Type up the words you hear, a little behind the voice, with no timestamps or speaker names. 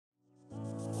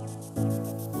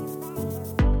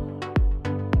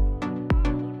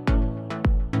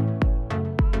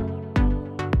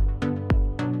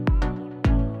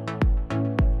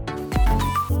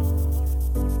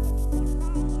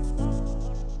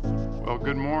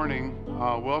Good morning.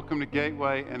 Welcome to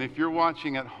Gateway. And if you're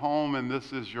watching at home and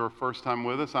this is your first time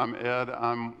with us, I'm Ed.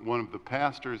 I'm one of the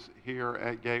pastors here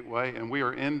at Gateway. And we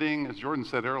are ending, as Jordan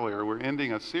said earlier, we're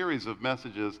ending a series of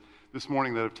messages this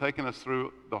morning that have taken us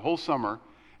through the whole summer.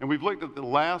 And we've looked at the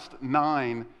last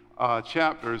 9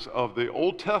 chapters of the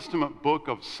Old Testament book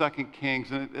of 2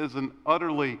 Kings. And it is an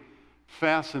utterly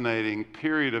fascinating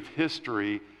period of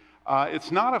history.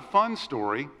 It's not a fun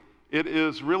story. It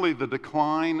is really the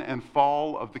decline and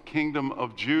fall of the kingdom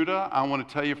of Judah. I want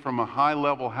to tell you from a high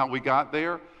level how we got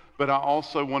there, but I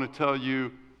also want to tell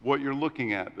you what you're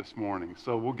looking at this morning.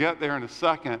 So we'll get there in a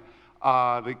second.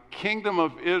 The kingdom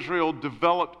of Israel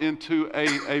developed into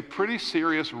a pretty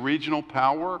serious regional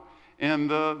power in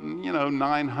the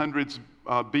 900s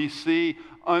BC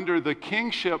under the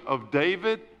kingship of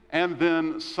David and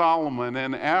then Solomon.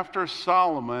 And after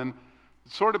Solomon,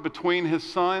 sort of between his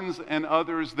sons and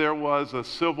others, there was a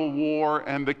civil war,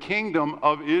 and the kingdom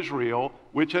of Israel,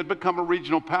 which had become a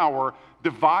regional power,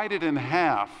 divided in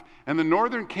half. And the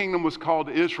northern kingdom was called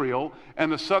Israel,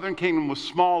 and the southern kingdom was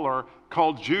smaller,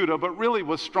 called Judah, but really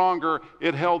was stronger.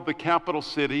 It held the capital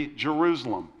city,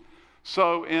 Jerusalem.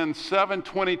 So in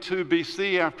 722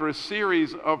 BC, after a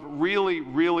series of really,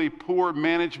 really poor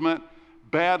management,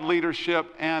 bad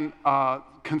leadership, and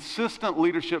consistent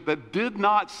leadership that did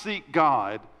not seek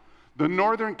God, the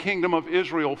northern kingdom of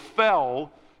Israel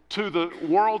fell to the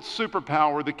world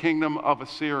superpower, the kingdom of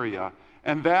Assyria.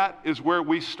 And that is where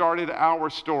we started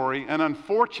our story. And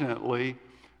unfortunately,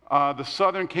 the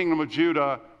southern kingdom of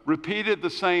Judah repeated the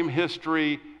same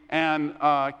history, and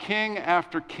king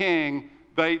after king,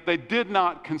 they did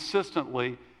not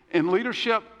consistently, in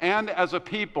leadership and as a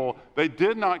people, they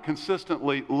did not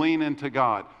consistently lean into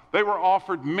God. They were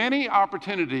offered many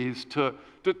opportunities to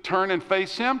turn and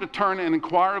face Him, to turn and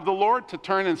inquire of the Lord, to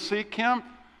turn and seek Him.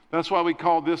 That's why we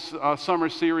call this summer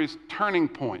series Turning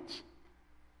Points.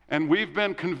 And we've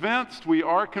been convinced, we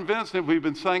are convinced, and we've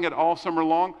been saying it all summer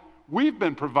long, we've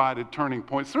been provided turning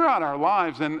points throughout our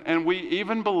lives, and we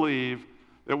even believe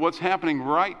that what's happening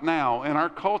right now in our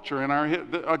culture, in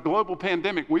our global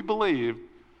pandemic, we believe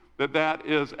that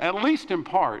is, at least in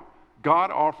part,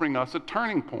 God offering us a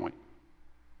turning point.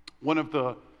 One of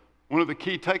the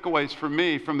key takeaways for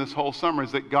me from this whole summer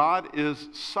is that God is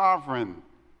sovereign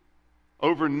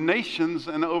over nations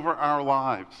and over our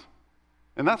lives.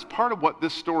 And that's part of what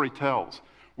this story tells.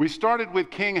 We started with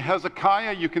King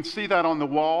Hezekiah. You can see that on the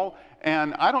wall.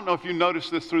 And I don't know if you noticed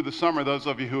this through the summer, those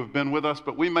of you who have been with us,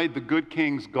 but we made the good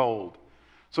kings gold.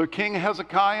 So King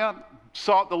Hezekiah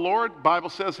sought the Lord. The Bible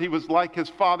says he was like his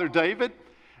father David.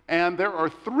 And there are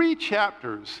 3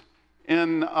 chapters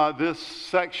in this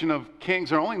section of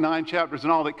Kings. There are only 9 chapters in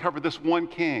all that cover this one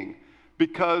king,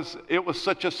 because it was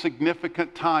such a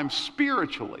significant time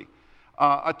spiritually,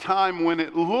 a time when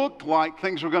it looked like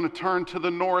things were going to turn to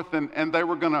the north and they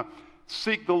were going to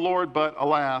seek the Lord, but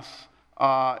alas,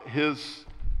 his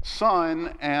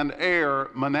son and heir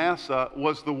Manasseh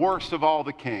was the worst of all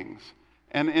the kings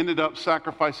and ended up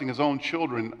sacrificing his own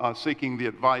children, seeking the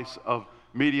advice of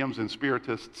mediums and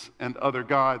spiritists and other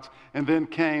gods. And then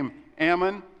came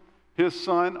Ammon, his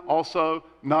son, also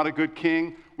not a good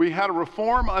king. We had a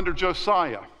reform under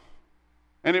Josiah,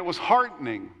 and it was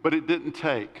heartening, but it didn't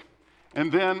take.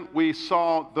 And then we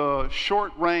saw the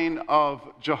short reign of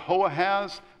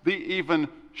Jehoahaz, the even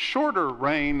shorter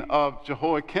reign of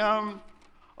Jehoiakim,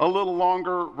 a little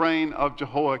longer reign of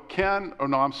Jehoiakim,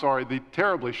 the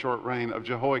terribly short reign of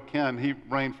Jehoiakim. He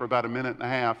reigned for about a minute and a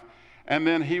half. And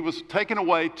then he was taken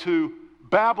away to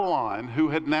Babylon, who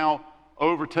had now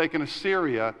overtaken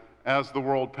Assyria as the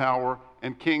world power,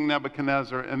 and King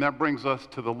Nebuchadnezzar. And that brings us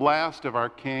to the last of our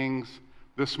kings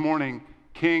this morning,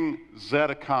 King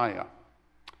Zedekiah.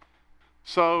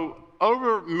 So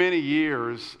over many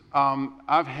years,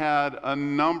 I've had a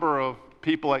number of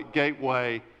people at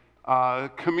Gateway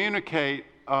communicate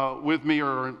with me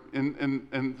or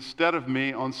instead of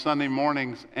me on Sunday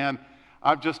mornings, and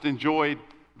I've just enjoyed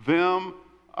them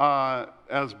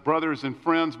as brothers and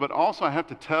friends, but also I have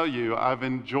to tell you, I've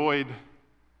enjoyed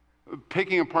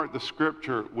picking apart the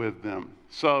scripture with them.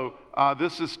 So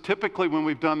this is typically, when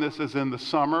we've done this, is in the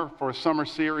summer for a summer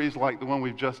series like the one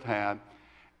we've just had.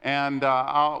 And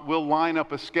we'll line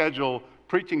up a schedule,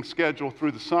 preaching schedule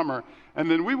through the summer,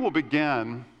 and then we will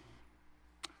begin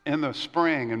in the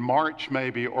spring, in March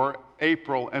maybe, or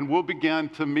April, and we'll begin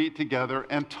to meet together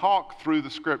and talk through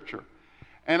the scripture.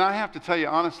 And I have to tell you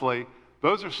honestly,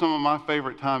 those are some of my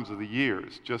favorite times of the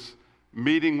years, just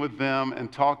meeting with them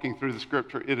and talking through the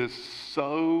scripture. It is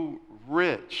so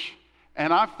rich.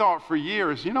 And I've thought for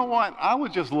years, you know what? I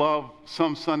would just love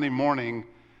some Sunday morning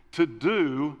to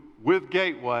do with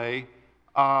Gateway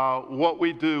what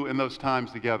we do in those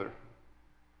times together.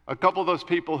 A couple of those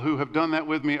people who have done that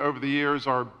with me over the years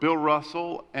are Bill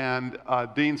Russell and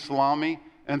Dean Salami.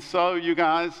 And so, you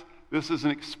guys, this is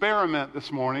an experiment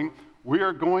this morning. We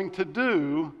are going to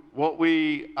do what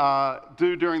we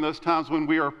do during those times when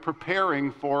we are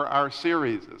preparing for our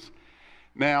series.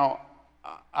 Now,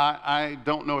 I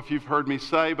don't know if you've heard me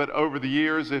say, but over the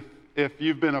years, if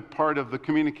you've been a part of the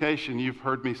communication, you've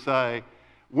heard me say,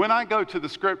 when I go to the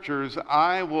scriptures,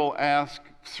 I will ask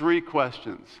 3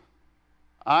 questions.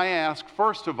 I ask,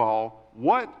 first of all,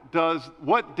 what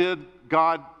did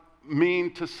God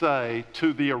mean to say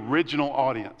to the original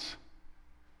audience?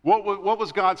 What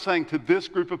was God saying to this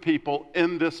group of people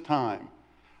in this time?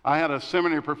 I had a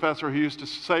seminary professor who used to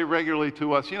say regularly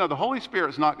to us, the Holy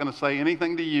Spirit's not going to say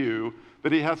anything to you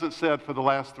that he hasn't said for the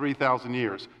last 3,000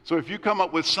 years. So if you come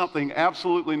up with something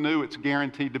absolutely new, it's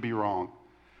guaranteed to be wrong.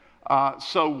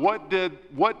 So what did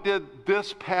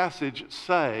this passage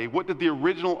say? What did the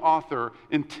original author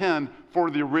intend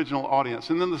for the original audience?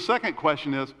 And then the second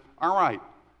question is, all right,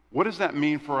 what does that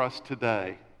mean for us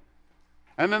today?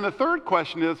 And then the third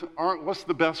question is, what's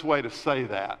the best way to say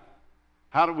that?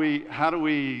 How do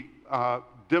we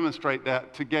demonstrate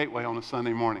that to Gateway on a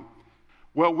Sunday morning?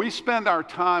 Well, we spend our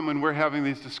time when we're having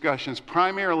these discussions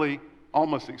primarily,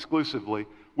 almost exclusively,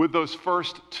 with those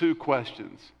first 2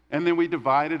 questions. And then we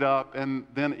divide it up, and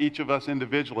then each of us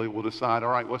individually will decide,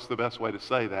 all right, what's the best way to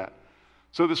say that?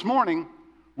 So this morning,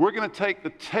 we're going to take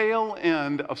the tail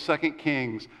end of 2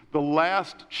 Kings, the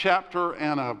last chapter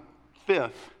and a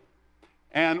fifth,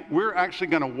 and we're actually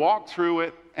going to walk through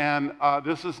it, and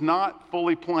this is not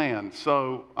fully planned,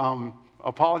 so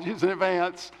apologies in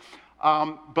advance,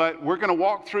 but we're going to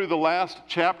walk through the last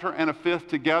chapter and a fifth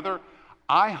together.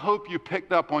 I hope you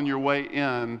picked up on your way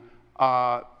in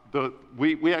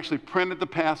we actually printed the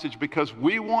passage because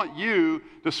we want you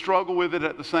to struggle with it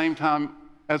at the same time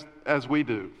as we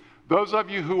do. Those of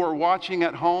you who are watching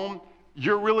at home,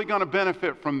 you're really going to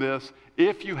benefit from this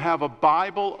if you have a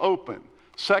Bible open.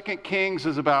 2 Kings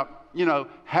is about,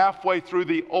 halfway through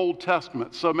the Old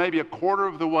Testament, so maybe a quarter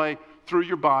of the way through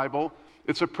your Bible.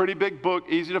 It's a pretty big book,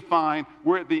 easy to find.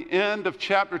 We're at the end of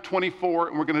chapter 24,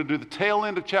 and we're going to do the tail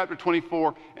end of chapter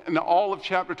 24 and all of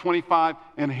chapter 25,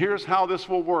 and here's how this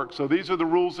will work. So these are the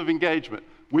rules of engagement.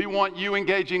 We want you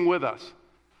engaging with us.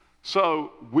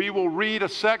 So we will read a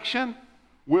section,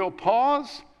 we'll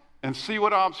pause, and see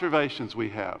what observations we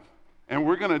have. And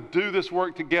we're going to do this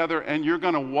work together, and you're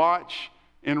going to watch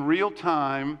in real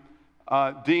time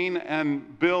Dean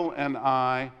and Bill and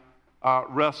I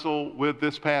wrestle with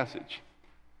this passage.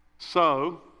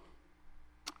 So,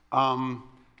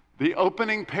 the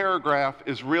opening paragraph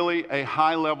is really a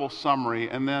high-level summary,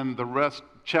 and then the rest,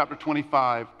 chapter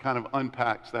 25, kind of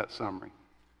unpacks that summary.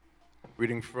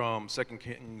 Reading from 2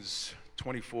 Kings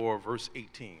 24, verse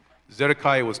 18.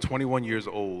 Zedekiah was 21 years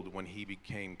old when he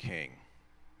became king,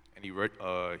 and he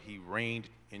reigned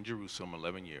in Jerusalem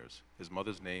 11 years. His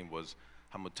mother's name was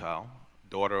Hamutal,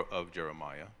 daughter of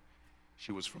Jeremiah.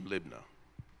 She was from Libnah.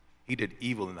 He did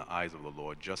evil in the eyes of the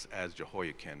Lord, just as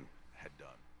Jehoiakim had done.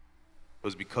 It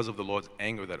was because of the Lord's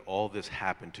anger that all this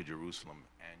happened to Jerusalem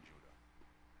and Judah.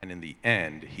 And in the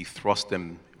end, he thrust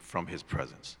them from his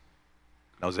presence.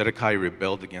 Now Zedekiah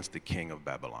rebelled against the king of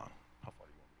Babylon. How far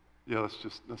do you want? Yeah,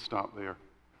 let's stop there.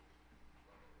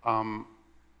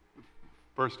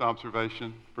 First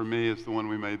observation for me is the one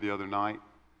we made the other night.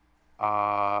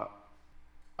 I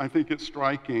think it's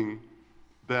striking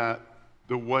that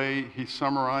the way he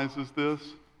summarizes this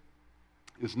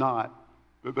is not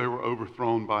that they were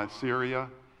overthrown by Assyria.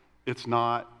 It's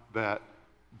not that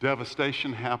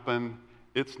devastation happened.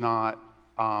 It's not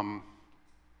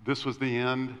this was the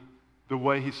end. The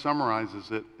way he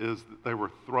summarizes it is that they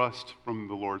were thrust from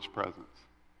the Lord's presence.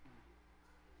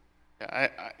 Yeah,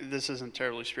 this isn't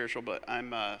terribly spiritual, but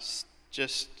I'm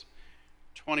just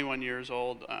 21 years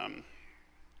old. I'm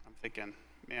thinking,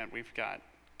 man, we've got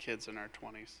kids in our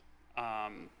 20s.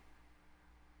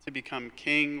 To become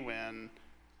king when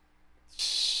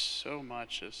so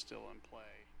much is still in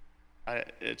play.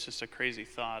 It's just a crazy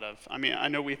thought of, I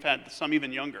know we've had some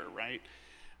even younger, right?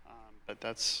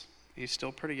 But he's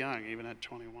still pretty young, even at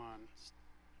 21.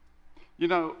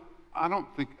 I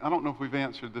don't know if we've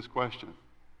answered this question.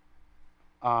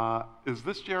 Is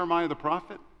this Jeremiah the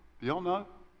prophet? Do y'all know?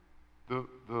 The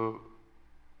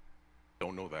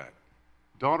Don't know that.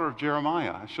 Daughter of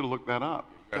Jeremiah. I should have looked that up.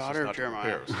 Daughter of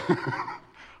Jeremiah.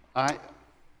 I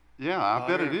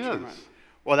bet it is.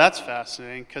 Well, that's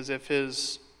fascinating, because if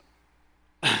it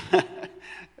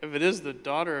is the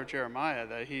daughter of Jeremiah,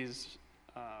 that his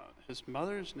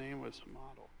mother's name was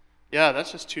Hamutal. Yeah,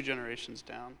 that's just 2 generations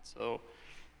down. So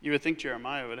You would think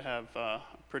Jeremiah would have a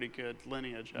pretty good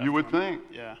lineage. You would after him.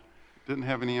 think. Yeah. Didn't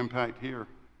have any impact here.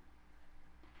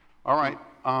 All right,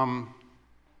 I'll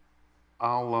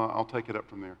take it up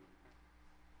from there.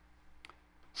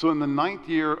 So in the 9th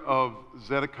year of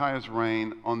Zedekiah's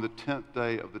reign, on the 10th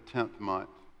day of the 10th month,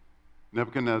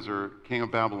 Nebuchadnezzar, king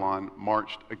of Babylon,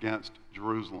 marched against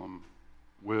Jerusalem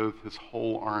with his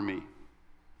whole army.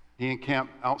 He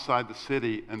encamped outside the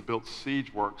city and built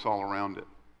siege works all around it.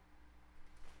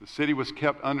 The city was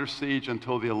kept under siege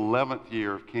until the 11th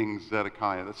year of King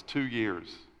Zedekiah. That's 2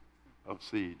 years of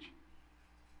siege.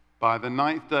 By the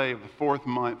 9th day of the 4th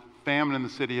month, famine in the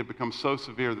city had become so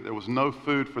severe that there was no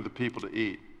food for the people to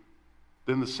eat.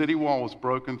 Then the city wall was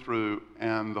broken through,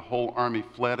 and the whole army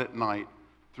fled at night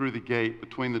through the gate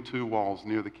between the 2 walls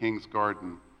near the king's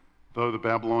garden. Though the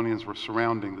Babylonians were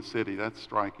surrounding the city, that's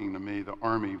striking to me. The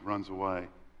army runs away.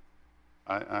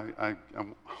 I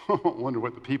wonder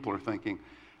what the people are thinking.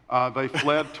 They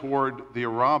fled toward the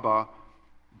Arabah,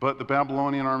 but the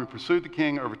Babylonian army pursued the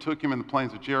king, overtook him in the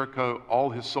plains of Jericho. All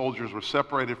his soldiers were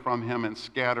separated from him and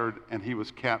scattered, and he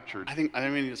was captured. I think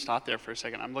we need to stop there for a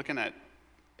second. I'm looking at,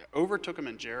 overtook him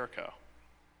in Jericho.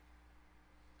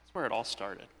 That's where it all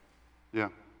started. Yeah.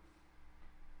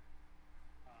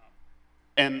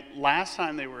 And last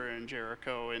time they were in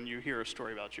Jericho, and you hear a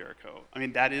story about Jericho, I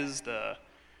mean, that is the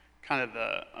kind of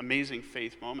the amazing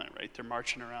faith moment, right? They're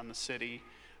marching around the city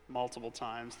multiple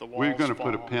times. The walls We're going to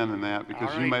fall. put a pin in that because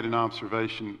All you right. made an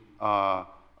observation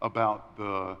about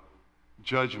the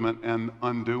judgment and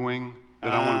undoing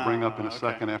that I want to bring up in a okay.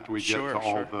 second after we get Sure, to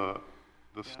all sure.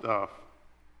 the stuff.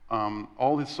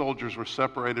 All his soldiers were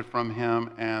separated from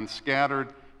him and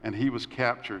scattered, and he was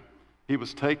captured. He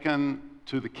was taken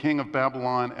to the king of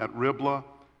Babylon at Riblah,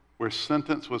 where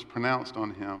sentence was pronounced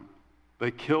on him.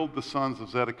 They killed the sons of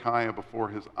Zedekiah before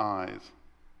his eyes.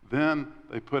 Then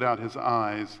they put out his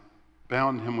eyes,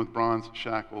 bound him with bronze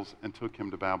shackles, and took him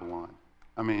to Babylon.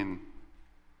 I mean,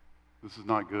 this is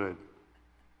not good.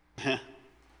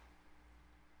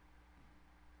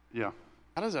 Yeah.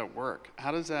 How does that work?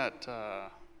 How does that, I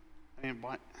mean,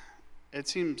 why? It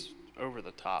seems over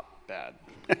the top bad.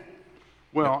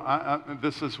 Well,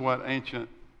 this is what ancient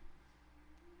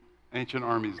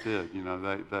armies did. You know,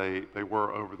 they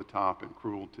were over the top in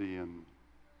cruelty and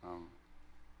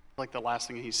Like the last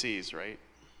thing he sees, right?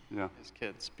 yeah. His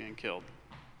kids being killed.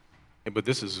 Yeah, but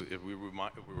this is, if we're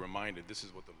reminded, this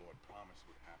is what the Lord promised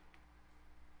would happen.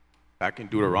 Back in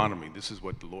Deuteronomy, this is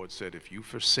what the Lord said: if you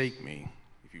forsake me,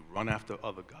 if you run after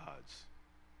other gods,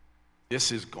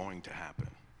 this is going to happen,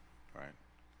 right?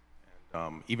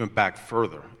 And even back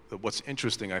further, what's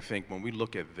interesting, I think, when we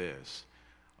look at this,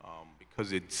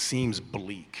 because it seems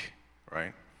bleak,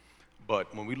 right?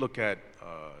 But when we look at,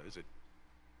 is it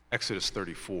Exodus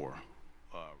 34,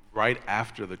 right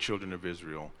after the children of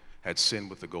Israel had sinned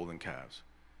with the golden calves,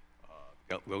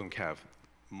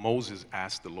 Moses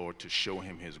asked the Lord to show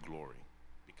him his glory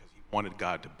because he wanted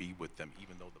God to be with them,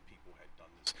 even though the people had done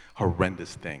this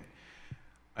horrendous thing.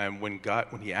 And when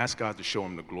he asked God to show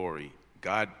him the glory,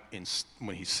 God,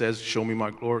 when he says, show me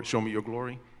my glory, show me your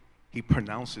glory, he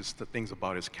pronounces the things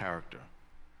about his character,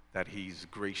 that he's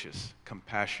gracious,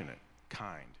 compassionate,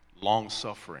 kind,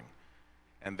 long-suffering,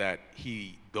 and that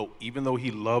even though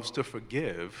he loves to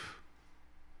forgive,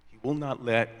 he will not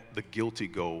let the guilty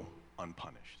go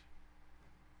unpunished.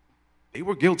 They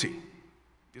were guilty.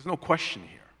 There's no question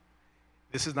here.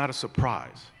 This is not a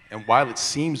surprise. And while it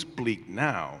seems bleak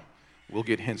now, we'll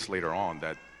get hints later on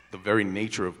that the very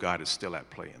nature of God is still at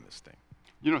play in this thing.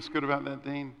 You know what's good about that,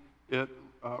 Dean? It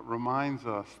reminds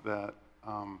us that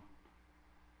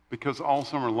because all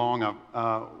summer long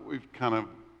we've kind of,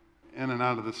 in and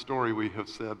out of the story, we have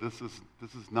said this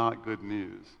is not good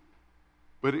news.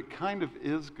 But it kind of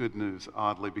is good news,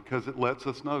 oddly, because it lets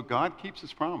us know God keeps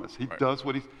his promise. He does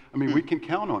what we can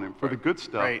count on him for the good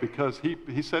stuff because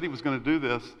he said he was going to do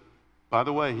this. By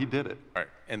the way, he did it. Right.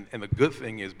 And the good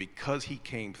thing is because he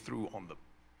came through on the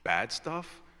bad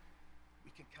stuff, we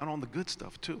can count on the good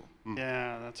stuff too.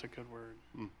 Yeah, that's a good word.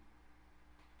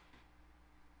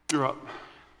 You're up.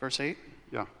 Verse 8.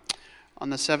 Yeah. On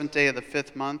the 7th day of the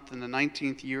 5th month, in the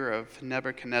 19th year of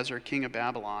Nebuchadnezzar, king of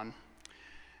Babylon,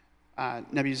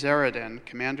 Nebuzaradan,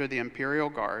 commander of the imperial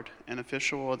guard, an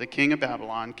official of the king of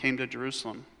Babylon, came to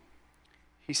Jerusalem.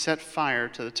 He set fire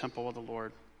to the temple of the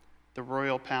Lord, the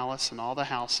royal palace, and all the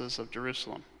houses of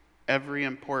Jerusalem. Every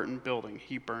important building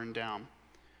he burned down.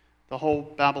 The whole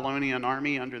Babylonian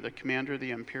army under the commander of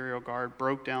the imperial guard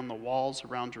broke down the walls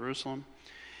around Jerusalem.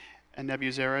 And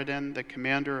Nebuzaradan, the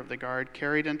commander of the guard,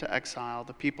 carried into exile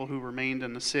the people who remained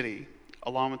in the city,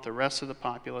 along with the rest of the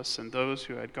populace and those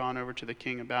who had gone over to the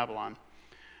king of Babylon.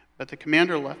 But the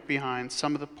commander left behind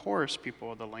some of the poorest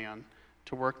people of the land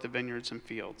to work the vineyards and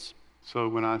fields. So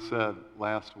when I said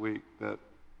last week that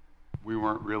we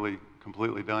weren't really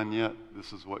completely done yet,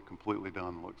 this is what completely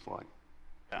done looks like.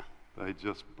 Yeah. They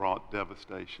just brought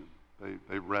devastation.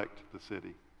 They wrecked the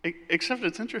city. Except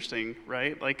it's interesting,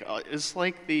 right? Like, it's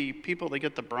like the people that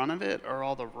get the brunt of it are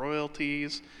all the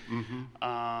royalties,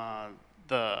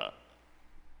 the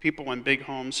people in big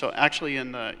homes. So actually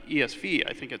in the ESV,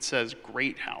 I think it says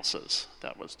great houses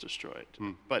that was destroyed.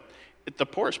 But the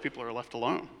poorest people are left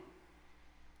alone.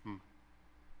 I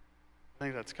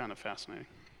think that's kind of fascinating.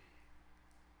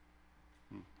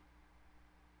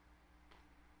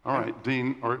 All right,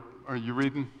 Dean, are you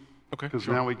reading? Okay, Because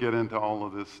sure. now we get into all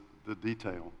of this, the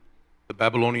detail. The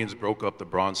Babylonians broke up the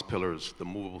bronze pillars, the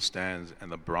movable stands,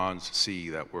 and the bronze sea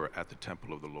that were at the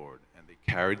temple of the Lord, and they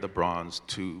carried the bronze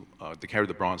to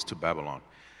Babylon.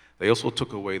 They also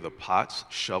took away the pots,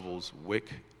 shovels, wick,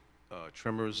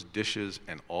 trimmers, dishes,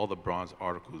 and all the bronze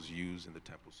articles used in the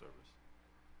temple service.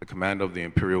 The commander of the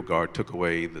imperial guard took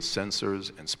away the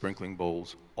censers and sprinkling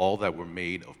bowls, all that were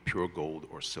made of pure gold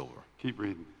or silver. Keep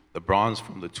reading. The bronze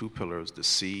from the two pillars, the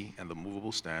sea, and the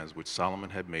movable stands which Solomon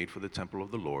had made for the temple of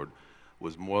the Lord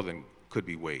was more than could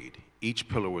be weighed. Each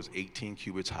pillar was 18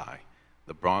 cubits high.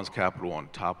 The bronze capital on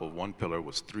top of one pillar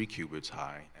was 3 cubits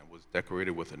high and was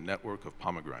decorated with a network of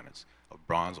pomegranates of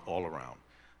bronze all around.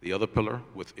 The other pillar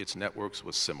with its networks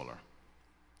was similar.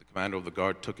 The commander of the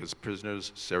guard took as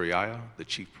prisoners Seraiah, the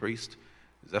chief priest,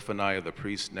 Zephaniah, the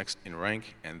priest next in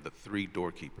rank, and the 3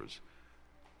 doorkeepers.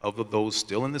 Of those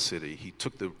still in the city, he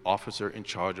took the officer in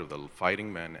charge of the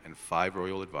fighting men and 5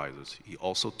 royal advisors. He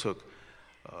also took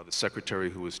the secretary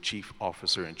who was chief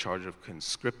officer in charge of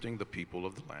conscripting the people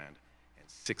of the land, and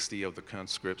 60 of the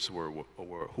conscripts who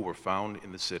were found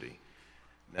in the city.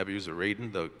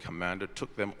 Nebuzaradan, the commander,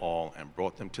 took them all and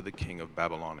brought them to the king of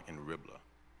Babylon in Riblah.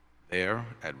 There,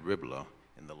 at Riblah,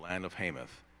 in the land of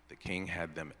Hamath, the king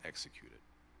had them executed.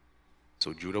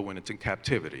 So Judah went into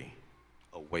captivity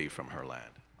away from her land.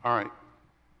 All right.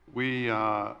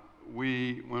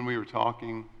 When we were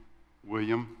talking,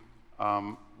 William,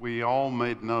 we all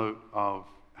made note of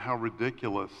how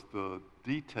ridiculous the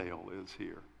detail is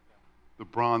here. The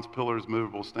bronze pillars,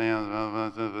 movable stands,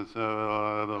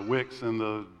 the wicks and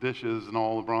the dishes and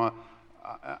all the bronze,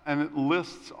 and it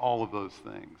lists all of those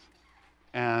things.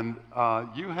 And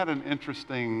you had an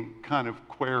interesting kind of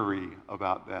query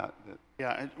about that.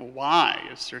 Yeah, why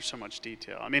is there so much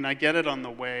detail? I mean, I get it on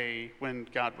the way when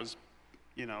God was,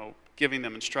 giving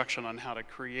them instruction on how to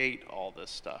create all this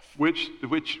stuff. Which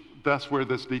that's where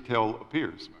this detail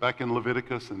appears. Back in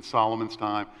Leviticus and Solomon's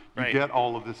time, you Right. get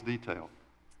all of this detail.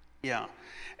 Yeah,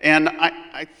 and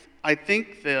I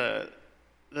think the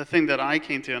thing that I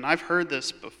came to, and I've heard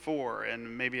this before,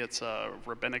 and maybe it's a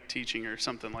rabbinic teaching or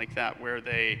something like that, where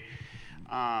they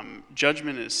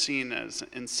judgment is seen as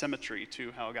in symmetry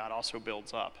to how God also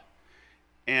builds up,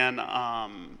 and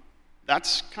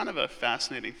that's kind of a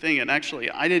fascinating thing. And actually,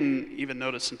 I didn't even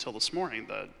notice until this morning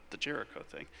the Jericho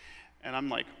thing, and I'm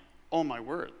like, oh my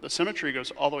word, the symmetry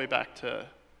goes all the way back to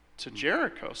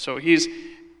Jericho. So he's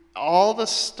all the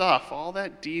stuff, all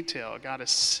that detail, God is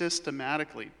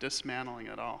systematically dismantling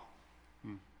it all.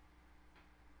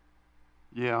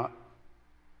 Yeah,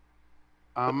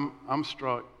 I'm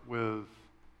struck with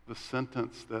the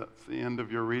sentence that's the end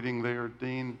of your reading there,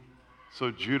 Dean.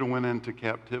 So Judah went into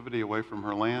captivity away from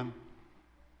her land.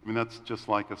 I mean, that's just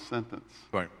like a sentence.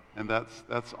 Right. And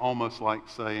that's almost like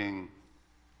saying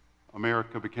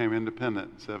America became independent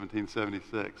in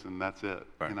 1776, and that's it.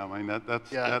 Right. I mean,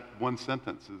 that one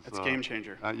sentence is... It's a game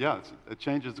changer. It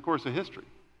changes the course of history.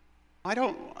 I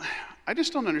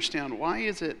just don't understand, why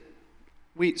is it,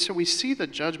 we see the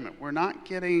judgment, we're not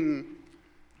getting,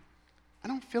 I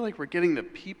don't feel like we're getting the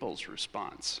people's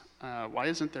response. Why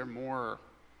isn't there more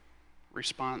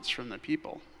response from the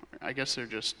people? I guess they're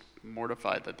just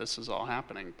mortified that this is all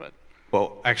happening, but...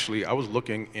 Well, actually, I was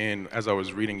looking in, as I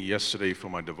was reading yesterday for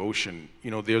my devotion,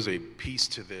 there's a piece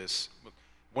to this.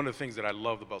 One of the things that I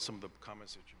loved about some of the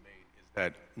comments that you made is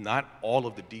that not all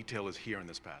of the detail is here in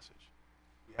this passage.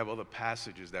 We have other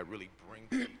passages that really bring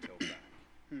the detail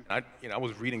back. And I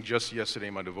was reading just yesterday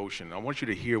in my devotion. I want you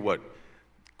to hear what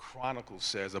Chronicles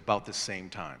says about the same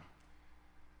time.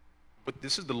 But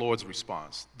this is the Lord's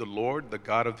response. The Lord, the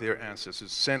God of their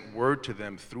ancestors, sent word to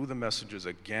them through the messengers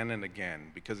again and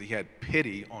again because he had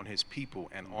pity on his people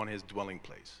and on his dwelling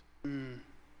place.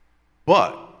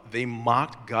 But they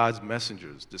mocked God's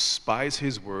messengers, despised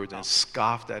his words, and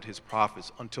scoffed at his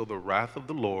prophets until the wrath of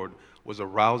the Lord was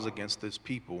aroused against this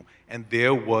people, and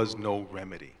there was no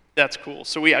remedy. That's cool.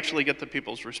 So we actually get the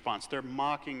people's response. They're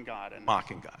mocking God.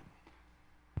 Mocking God.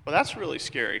 Well, that's really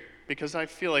scary because I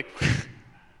feel like,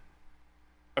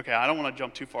 okay, I don't want to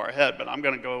jump too far ahead, but I'm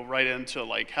going to go right into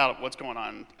like what's going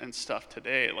on and stuff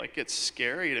today. Like it's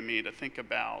scary to me to think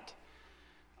about,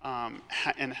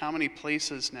 and how many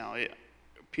places now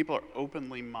people are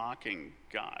openly mocking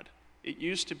God. It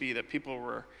used to be that people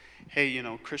were, hey,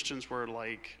 Christians were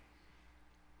like,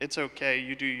 it's okay,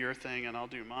 you do your thing and I'll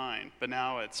do mine. But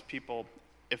now it's people,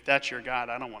 if that's your God,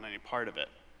 I don't want any part of it.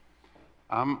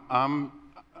 I'm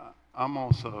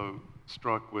also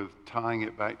struck with tying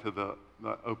it back to the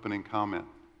opening comment,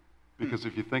 because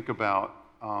if you think about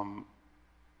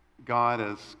God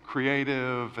as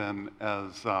creative and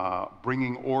as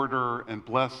bringing order and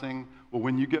blessing, well,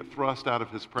 when you get thrust out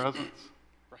of his presence,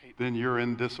 Right. then you're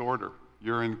in disorder,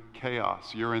 you're in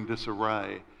chaos, you're in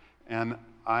disarray. And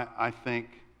I think,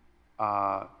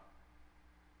 for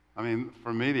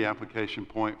me, the application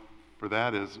point for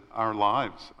that is our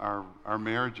lives, our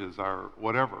marriages, our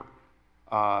whatever.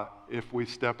 If we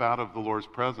step out of the Lord's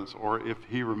presence, or if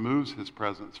he removes his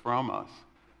presence from us,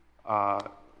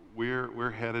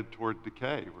 we're headed toward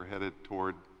decay. We're headed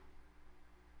toward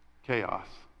chaos.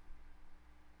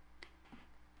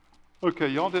 Okay,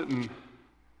 y'all didn't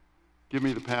give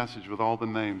me the passage with all the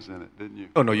names in it, didn't you?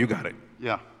 Oh, no, you got it.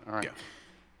 Yeah, all right. Yeah.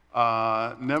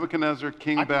 Nebuchadnezzar,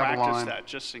 king I of Babylon. practiced that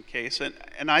just in case.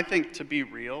 And I think, to be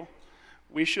real,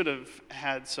 we should have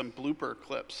had some blooper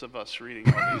clips of us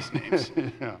reading all these names.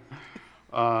 Yeah.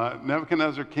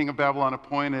 Nebuchadnezzar, king of Babylon,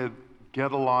 appointed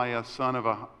Gedaliah, son of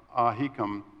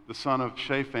Ahikam, the son of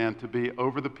Shaphan, to be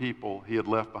over the people he had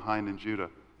left behind in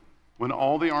Judah. When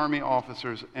all the army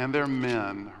officers and their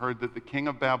men heard that the king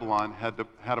of Babylon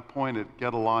had appointed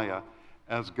Gedaliah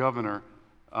as governor,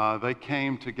 they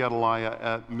came to Gedaliah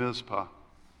at Mizpah.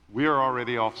 We are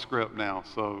already off script now,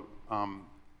 so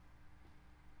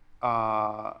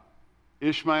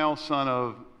Ishmael, son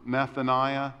of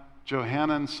Nethaniah,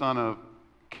 Johanan, son of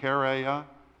Kareah,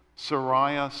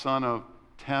 Sariah, son of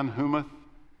Tanhumeth,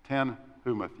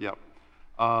 yep.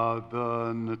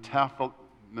 The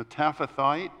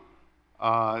Netaphathite,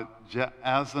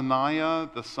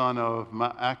 Jaazaniah, the son of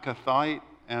Maacathite,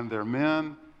 and their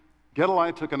men.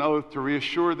 Gedaliah took an oath to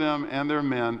reassure them and their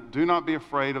men, do not be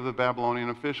afraid of the Babylonian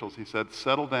officials. He said,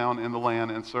 settle down in the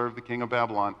land and serve the king of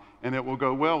Babylon, and it will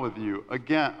go well with you.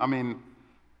 Again,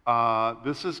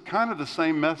 this is kind of the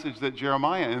same message that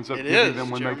Jeremiah ends up giving them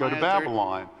when they go to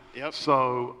Babylon. Yep.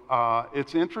 So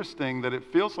it's interesting that it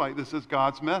feels like this is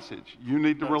God's message. You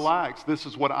need to relax. This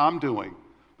is what I'm doing.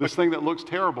 This thing that looks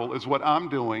terrible is what I'm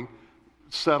doing.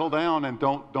 Settle down and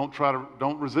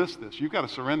don't resist this. You've got to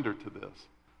surrender to this.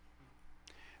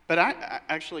 But I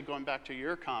actually, going back to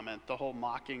your comment, the whole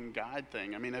mocking God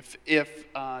thing. I mean,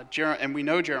 and we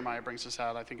know Jeremiah brings this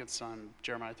out. I think it's on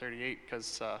Jeremiah 38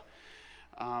 because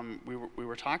we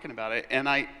were talking about it. And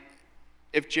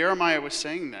if Jeremiah was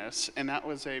saying this and that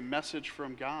was a message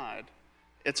from God,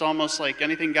 it's almost like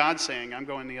anything God's saying, I'm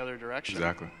going the other direction.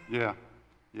 Exactly. Yeah.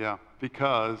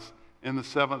 Because in the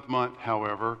 7th month,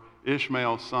 however,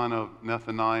 Ishmael, son of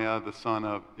Nethaniah, the son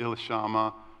of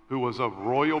Elishama, who was of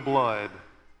royal blood,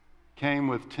 came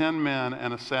with 10 men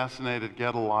and assassinated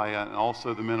Gedaliah and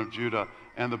also the men of Judah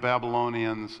and the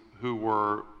Babylonians who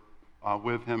were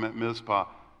with him at Mizpah.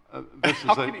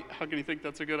 How can you think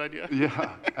that's a good idea?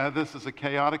 Yeah, this is a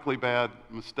chaotically bad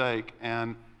mistake,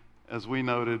 and as we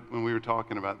noted when we were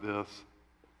talking about this,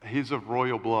 he's of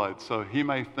royal blood, so he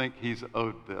may think he's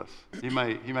owed this. He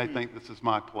may think this is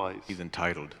my place. He's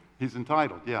entitled. He's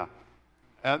entitled, yeah.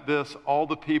 At this, all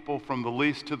the people from the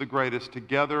least to the greatest,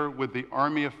 together with the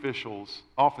army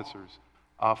officers,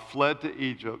 fled to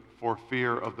Egypt for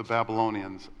fear of the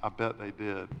Babylonians. I bet they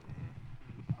did.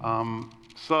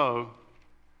 So,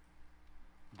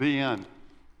 the end.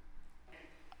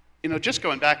 Just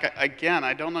going back, again,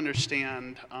 I don't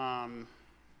understand. I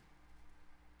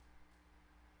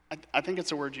think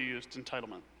it's a word you used,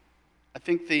 entitlement. I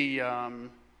think the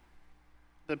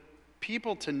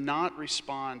people to not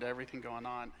respond to everything going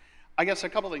on. I guess a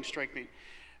couple things strike me.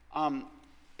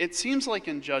 It seems like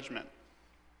in judgment,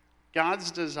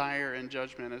 God's desire in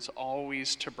judgment is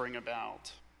always to bring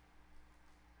about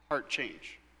heart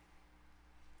change.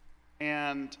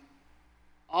 And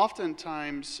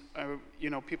oftentimes,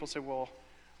 people say, well,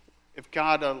 if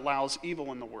God allows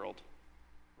evil in the world,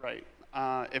 right?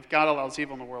 If God allows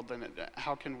evil in the world, then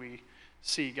how can we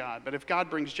see God? But if God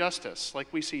brings justice,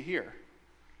 like we see here,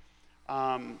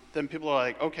 then people are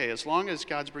like, okay, as long as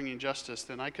God's bringing justice,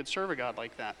 then I could serve a God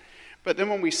like that. But then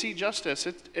when we see justice,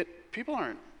 people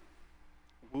aren't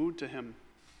wooed to him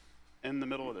in the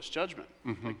middle of this judgment.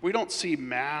 Mm-hmm. Like, we don't see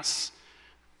mass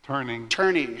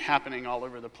turning happening all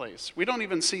over the place. We don't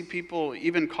even see people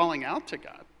even calling out to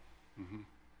God.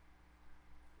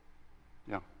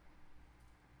 Yeah.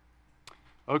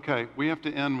 Okay, we have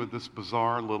to end with this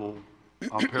bizarre little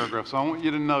paragraph. So I want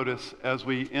you to notice as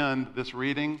we end this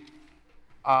reading,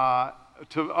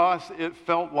 to us, it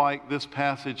felt like this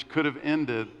passage could have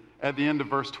ended at the end of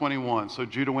verse 21. So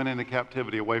Judah went into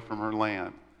captivity away from her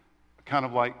land. Kind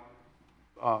of like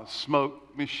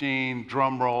smoke machine,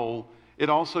 drum roll. It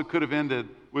also could have ended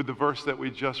with the verse that we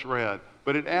just read.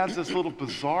 But it adds this little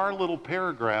bizarre little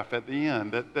paragraph at the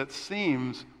end that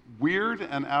seems weird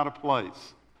and out of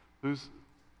place.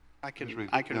 I can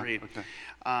Yeah, read.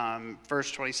 okay.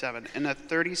 Verse 27. In the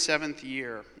 37th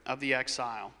year of the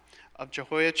exile of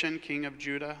Jehoiachin, king of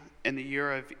Judah, in the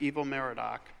year of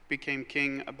Evil-Merodach became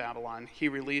king of Babylon, he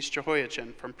released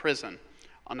Jehoiachin from prison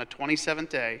on the 27th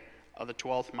day of the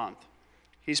 12th month.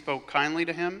 He spoke kindly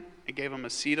to him and gave him a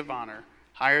seat of honor,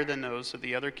 higher than those of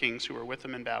the other kings who were with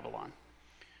him in Babylon.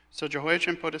 So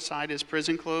Jehoiachin put aside his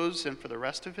prison clothes and for the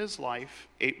rest of his life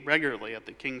ate regularly at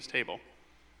the king's table.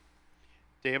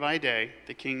 Day by day,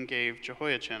 the king gave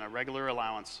Jehoiachin a regular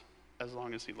allowance as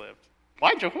long as he lived.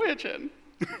 Why Jehoiachin?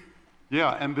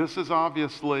 Yeah, and this is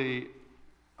obviously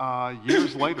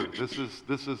years later. This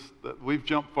is we've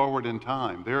jumped forward in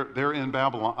time. They're in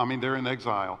Babylon. I mean, they're in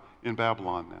exile in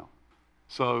Babylon now.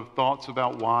 So thoughts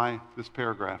about why this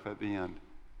paragraph at the end?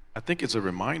 I think it's a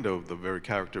reminder of the very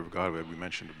character of God that we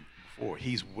mentioned before.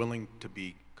 He's willing to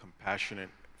be compassionate,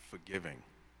 forgiving,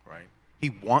 right?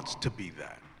 He wants to be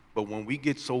that. But when we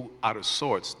get so out of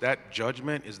sorts, that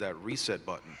judgment is that reset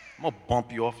button. I'm going to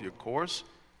bump you off your course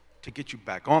to get you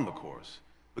back on the course.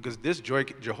 Because this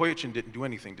Jehoiachin didn't do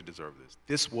anything to deserve this.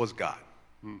 This was God.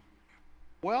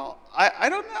 Well, I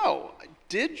don't know.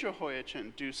 Did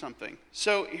Jehoiachin do something?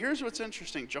 So here's what's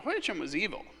interesting. Jehoiachin was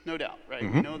evil, no doubt, right?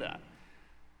 We know that.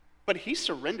 But he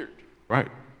surrendered. Right.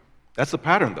 That's the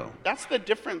pattern, though. That's the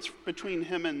difference between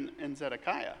him and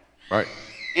Zedekiah. Right.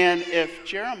 And if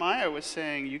Jeremiah was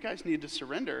saying, you guys need to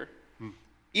surrender,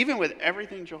 even with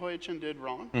everything Jehoiachin did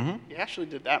wrong, he actually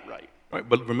did that right. Right,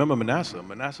 but remember Manasseh.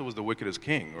 Manasseh was the wickedest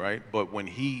king, right? But when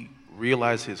he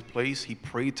realized his place, he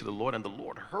prayed to the Lord, and the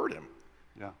Lord heard him.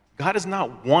 Yeah. God is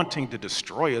not wanting to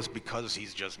destroy us because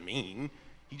he's just mean.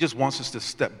 He just wants us to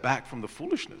step back from the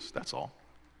foolishness. That's all.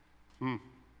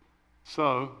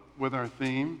 So with our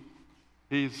theme,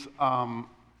 he's as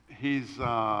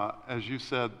you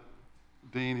said,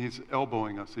 Dean, he's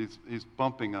elbowing us. He's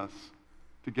bumping us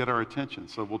to get our attention.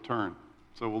 So we'll turn.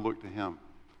 So we'll look to him.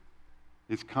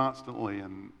 He's constantly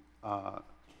in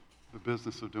the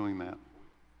business of doing that.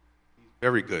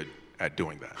 Very good at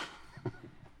doing that.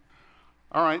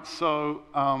 All right, so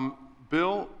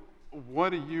Bill,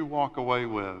 what do you walk away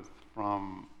with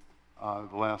from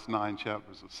the last 9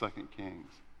 chapters of 2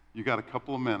 Kings? You got a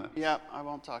couple of minutes. Yeah, I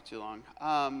won't talk too long.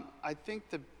 I think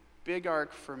the big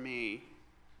arc for me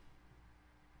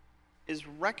is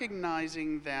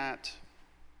recognizing that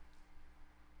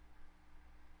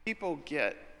people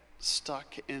get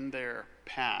stuck in their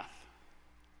path.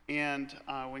 And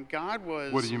when God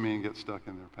was... What do you mean get stuck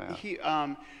in their path?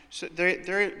 So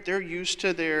they're used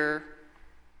to their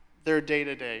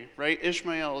day-to-day, right?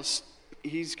 Ishmael,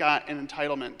 he's got an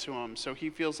entitlement to him, so he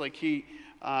feels like he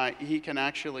can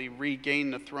actually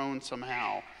regain the throne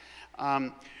somehow.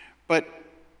 But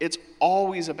it's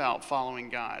always about following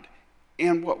God.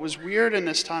 And what was weird in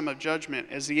this time of judgment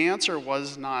is the answer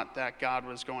was not that God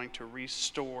was going to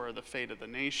restore the fate of the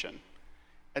nation.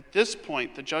 At this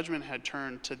point, the judgment had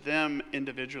turned to them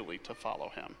individually to follow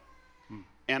him.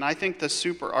 And I think the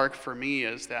super arc for me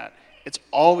is that it's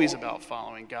always about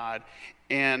following God.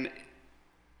 And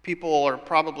people are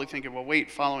probably thinking, well, wait,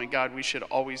 following God, we should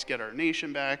always get our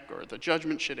nation back or the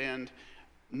judgment should end.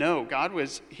 No,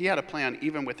 he had a plan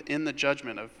even within the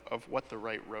judgment of what the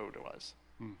right road was.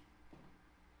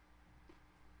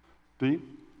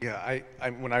 Dean? Yeah,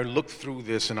 when I look through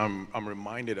this and I'm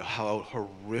reminded of how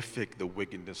horrific the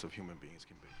wickedness of human beings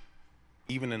can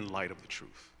be, even in light of the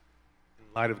truth, in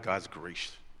light of God's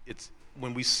grace.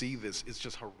 When we see this, it's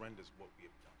just horrendous what we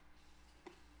have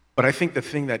done. But I think the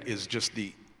thing that is just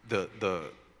the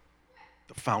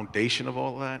foundation of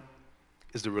all that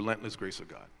is the relentless grace of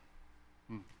God.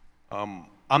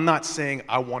 I'm not saying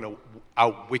I want to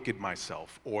out-wicked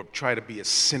myself or try to be as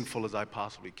sinful as I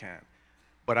possibly can.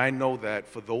 But I know that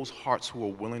for those hearts who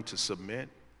are willing to submit,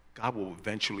 God will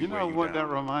eventually weigh you down. You know what that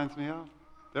reminds me of?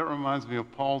 That reminds me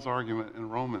of Paul's argument in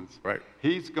Romans. Right.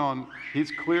 He's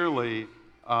clearly,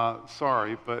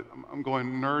 sorry, but I'm going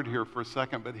nerd here for a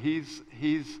second, but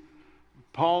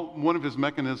Paul, one of his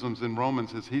mechanisms in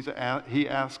Romans is he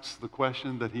asks the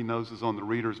question that he knows is on the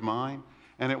reader's mind.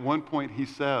 And at one point he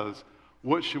says,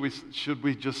 What should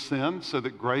we just sin so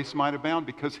that grace might abound?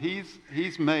 Because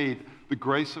he's made the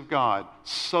grace of God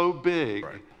so big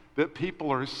that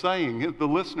people are saying, the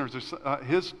listeners are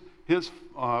his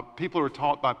people who are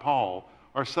taught by Paul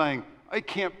are saying, God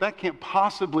can't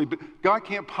possibly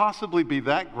be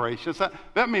that gracious.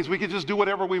 That means we could just do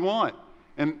whatever we want.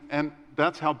 And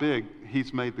that's how big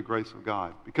he's made the grace of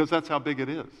God, because that's how big it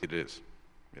is. It is.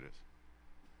 It is.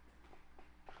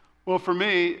 Well, for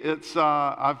me, it's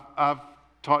I've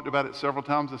talked about it several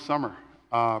times this summer.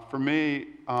 For me,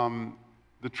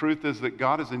 the truth is that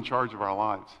God is in charge of our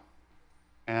lives,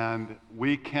 and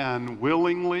we can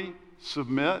willingly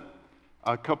submit.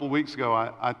 A couple of weeks ago,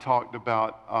 I talked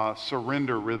about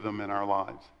surrender rhythm in our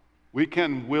lives. We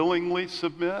can willingly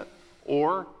submit,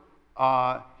 or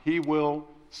he will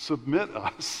submit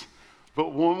us.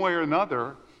 But one way or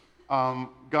another,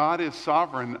 God is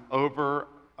sovereign over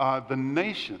the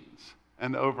nations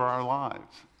and over our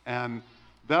lives. And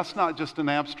that's not just an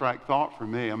abstract thought for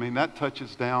me. I mean, that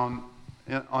touches down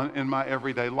in my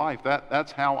everyday life.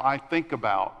 That's how I think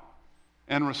about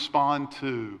and respond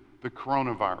to the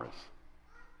coronavirus.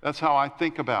 That's how I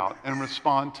think about and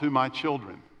respond to my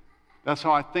children. That's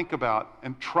how I think about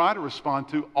and try to respond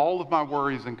to all of my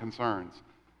worries and concerns.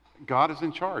 God is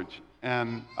in charge,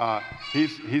 and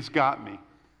he's got me.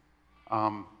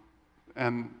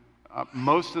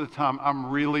 Most of the time, I'm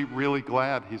really, really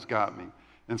glad he's got me.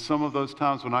 And some of those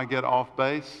times when I get off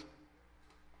base,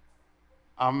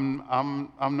 I'm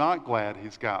not glad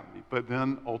he's got me. But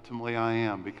then ultimately I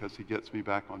am, because he gets me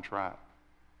back on track.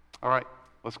 All right,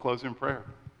 let's close in prayer.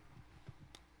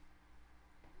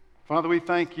 Father, we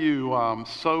thank you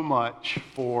so much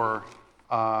for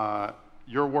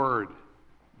your word,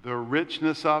 the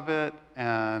richness of it,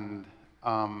 and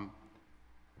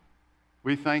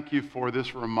we thank you for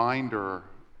this reminder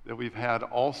that we've had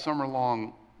all summer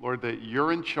long, Lord, that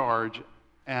you're in charge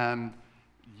and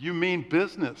you mean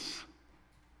business,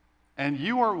 and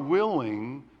you are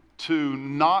willing to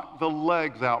knock the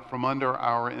legs out from under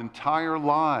our entire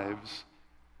lives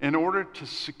in order to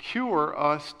secure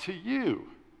us to you.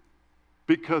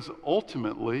 Because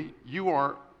ultimately, you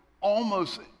are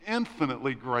almost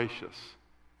infinitely gracious,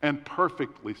 and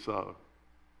perfectly so.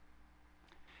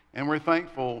 And we're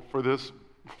thankful for this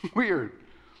weird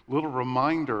little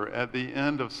reminder at the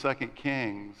end of 2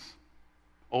 Kings.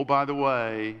 Oh, by the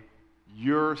way,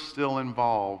 you're still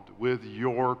involved with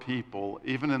your people,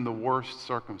 even in the worst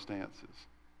circumstances.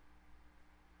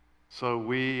 So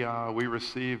we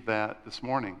receive that this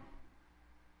morning.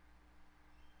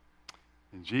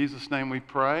 In Jesus' name we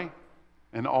pray,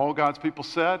 and all God's people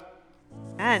said,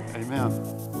 Amen.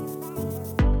 Amen.